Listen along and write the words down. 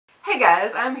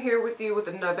guys, I'm here with you with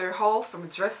another haul from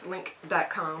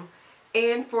DressLink.com,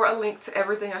 and for a link to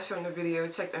everything I show in the video,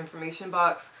 check the information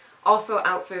box. Also,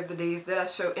 outfit of the days that I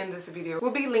show in this video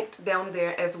will be linked down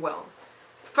there as well.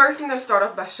 First, I'm going to start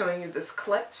off by showing you this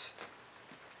clutch.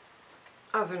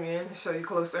 I'll zoom in and show you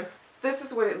closer. This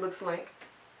is what it looks like.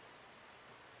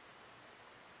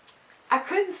 I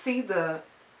couldn't see the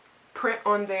print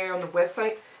on there on the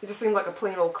website. It just seemed like a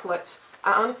plain old clutch.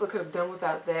 I honestly could have done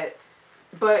without that,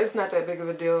 but it's not that big of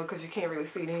a deal because you can't really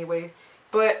see it anyway.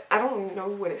 But I don't know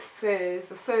what it says.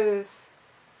 It says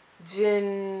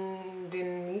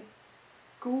kandiekanee.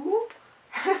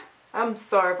 I'm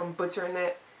sorry if I'm butchering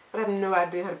that, but I have no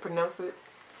idea how to pronounce it.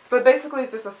 But basically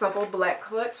it's just a simple black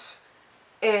clutch,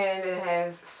 and it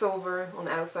has silver on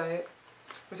the outside,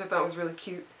 which I thought was really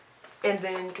cute. And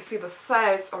then you can see the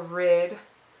sides are red.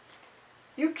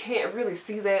 You can't really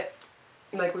see that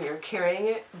like when you're carrying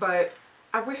it, but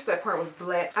I wish that part was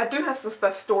black. I do have some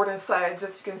stuff stored inside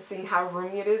just so you can see how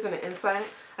roomy it is on the inside.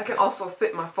 I can also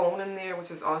fit my phone in there,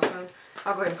 which is awesome.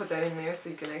 I'll go ahead and put that in there so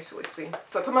you can actually see.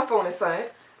 So I put my phone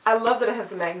inside. I love that it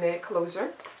has a magnetic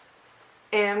closure.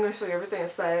 And I'm going to show you everything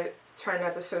inside. Try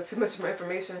not to show too much of my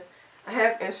information. I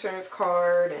have insurance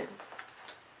card and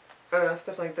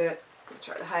stuff like that. I'm going to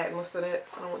try to hide most of that,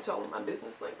 so I don't want y'all in my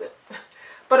business like that.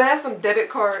 But I have some debit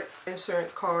cards,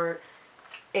 insurance card,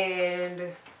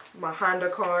 and my Honda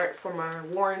card for my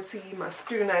warranty, my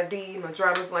student ID, my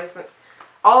driver's license.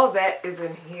 All of that is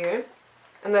in here.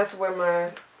 And that's where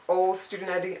my old student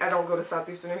ID, I don't go to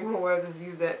Southeastern anymore. I just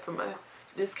use that for my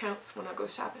discounts when I go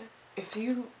shopping. If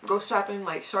you go shopping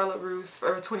like Charlotte Russe,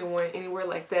 Forever 21, anywhere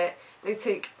like that, they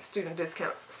take student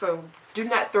discounts. So do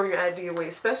not throw your ID away,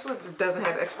 especially if it doesn't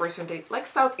have an expiration date, like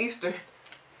Southeastern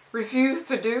refused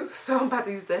to do. So I'm about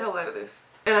to use the hell out of this.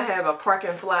 And I have a park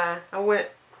and fly. I went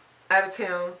out of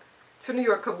town to New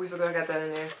York a couple weeks ago. I got that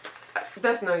in there.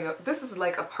 That's New York. This is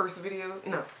like a purse video.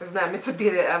 No, it's not meant to be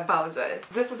that. I apologize.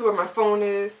 This is where my phone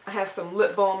is. I have some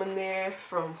lip balm in there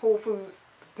from Whole Foods.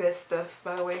 The best stuff,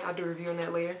 by the way. I'll do a review on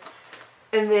that later.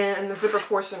 And then in the zipper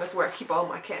portion, that's where I keep all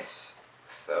my cash.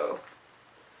 So,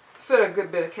 fit a good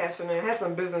bit of cash in there. I have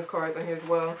some business cards in here as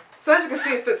well. So as you can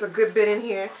see, it fits a good bit in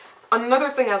here. Another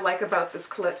thing I like about this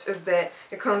clutch is that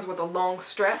it comes with a long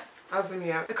strap. I'll zoom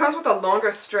you out. It comes with a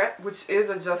longer strap, which is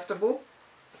adjustable.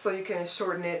 So you can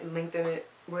shorten it, lengthen it,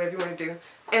 whatever you want to do.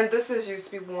 And this is used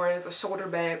to be worn as a shoulder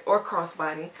bag or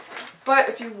crossbody. But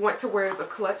if you want to wear it as a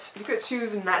clutch, you could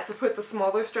choose not to put the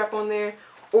smaller strap on there,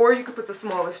 or you could put the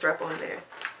smaller strap on there.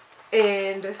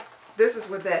 And this is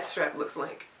what that strap looks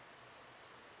like.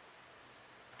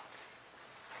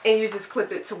 And you just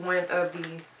clip it to one of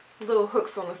the little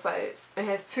hooks on the sides. It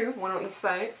has two, one on each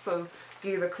side, so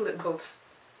you either clip both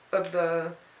of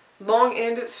the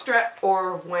long-ended strap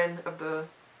or one of the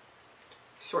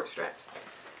short straps.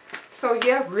 So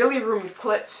yeah, really roomy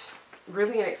clutch,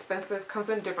 really inexpensive, comes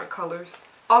in different colors.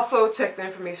 Also check the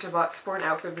information box for an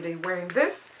outfit of the day wearing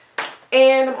this.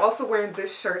 And I'm also wearing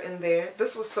this shirt in there.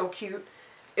 This was so cute.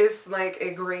 It's like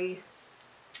a gray,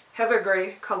 heather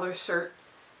gray color shirt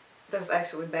that's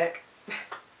actually back.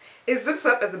 It zips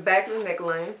up at the back of the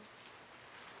neckline.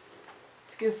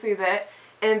 You can see that.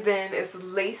 And then it's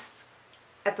lace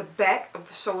at the back of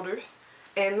the shoulders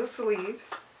and the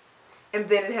sleeves. And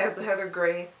then it has the heather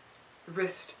gray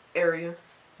wrist area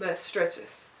that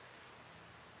stretches.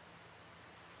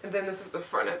 And then this is the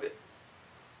front of it.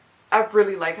 I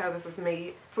really like how this is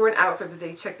made. For an outfit of the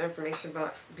day, check the information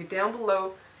box. It'll be down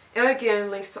below. And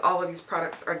again, links to all of these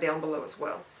products are down below as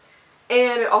well.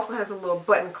 And it also has a little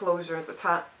button closure at the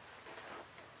top,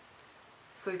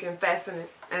 so you can fasten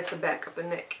it at the back of the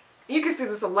neck. You can see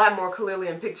this a lot more clearly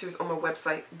in pictures on my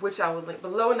website, which I will link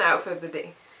below in the outfit of the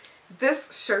day.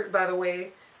 This shirt, by the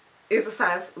way, is a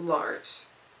size large.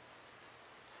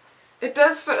 It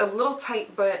does fit a little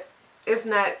tight, but it's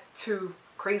not too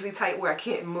crazy tight where I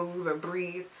can't move or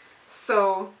breathe.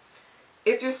 So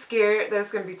if you're scared that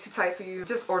it's going to be too tight for you,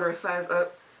 just order a size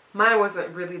up. Mine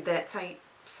wasn't really that tight.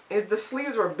 The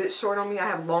sleeves were a bit short on me. I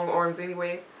have long arms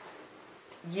anyway.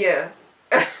 Yeah.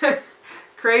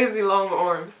 Crazy long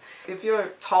arms. If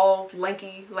you're tall,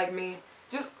 lanky like me,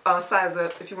 just size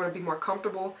up if you want to be more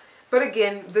comfortable. But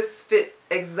again, this fit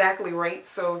exactly right.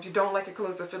 So if you don't like your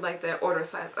clothes to fit like that, order a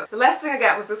size up. The last thing I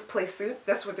got was this playsuit.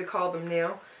 That's what they call them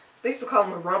now. They used to call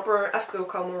them a romper. I still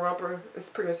call them a romper. It's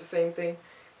pretty much the same thing.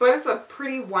 But it's a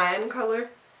pretty wine color.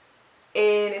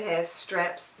 And it has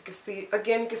straps. You can see,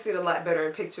 again, you can see it a lot better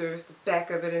in pictures. The back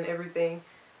of it and everything.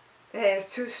 It has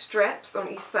two straps on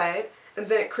each side. And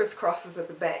then it crisscrosses at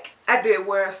the back. I did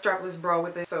wear a strapless bra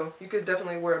with it. So you could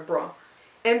definitely wear a bra.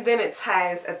 And then it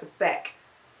ties at the back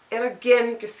And again,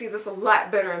 you can see this a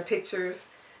lot better in pictures.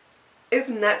 It's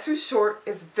not too short.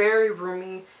 It's very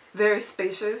roomy, very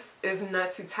spacious. It's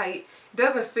not too tight. It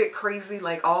doesn't fit crazy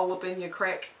like all up in your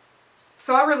crack.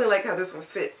 So I really like how this one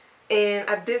fit. And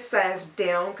I did size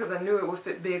down because I knew it would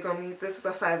fit big on me. This is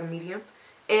a size medium.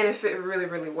 And it fit really,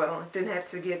 really well. Didn't have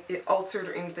to get it altered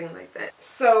or anything like that.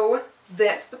 So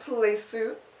that's the play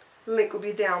suit. Link will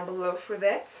be down below for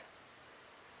that.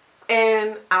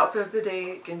 And outfit of the day,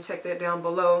 you can check that down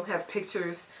below. Have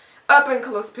pictures, up and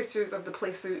close pictures of the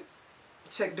play suit.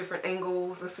 Check different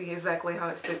angles and see exactly how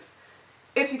it fits.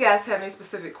 If you guys have any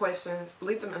specific questions,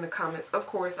 leave them in the comments. Of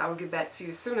course, I will get back to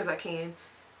you as soon as I can.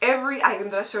 Every item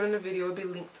that I showed in the video will be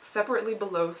linked separately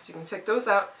below, so you can check those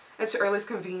out at your earliest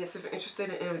convenience if you're interested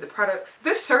in any of the products.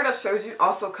 This shirt I showed you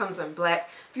also comes in black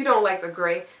if you don't like the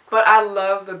gray, but I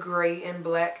love the gray and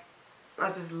black. I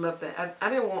just love that. I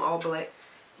didn't want all black,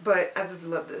 but I just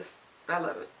love this. I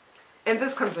love it. And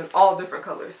this comes in all different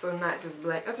colors, so not just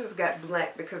black. I just got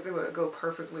black because it would go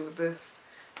perfectly with this.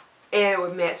 And it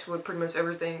would match with pretty much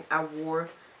everything I wore.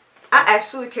 I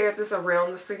actually carried this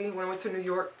around the city when I went to New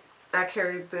York. I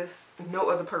carried this, no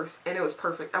other purse, and it was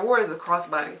perfect. I wore it as a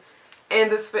crossbody.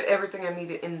 And this fit everything I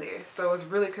needed in there. So it was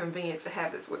really convenient to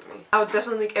have this with me. I'll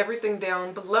definitely link everything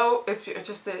down below if you're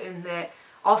interested in that.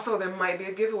 Also, there might be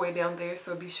a giveaway down there,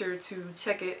 so be sure to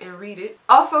check it and read it.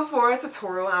 Also, for a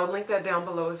tutorial, I'll link that down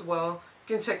below as well.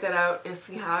 You can check that out and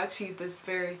see how I achieved this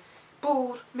very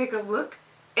bold makeup look.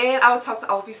 And I'll talk to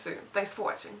all of you soon. Thanks for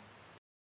watching.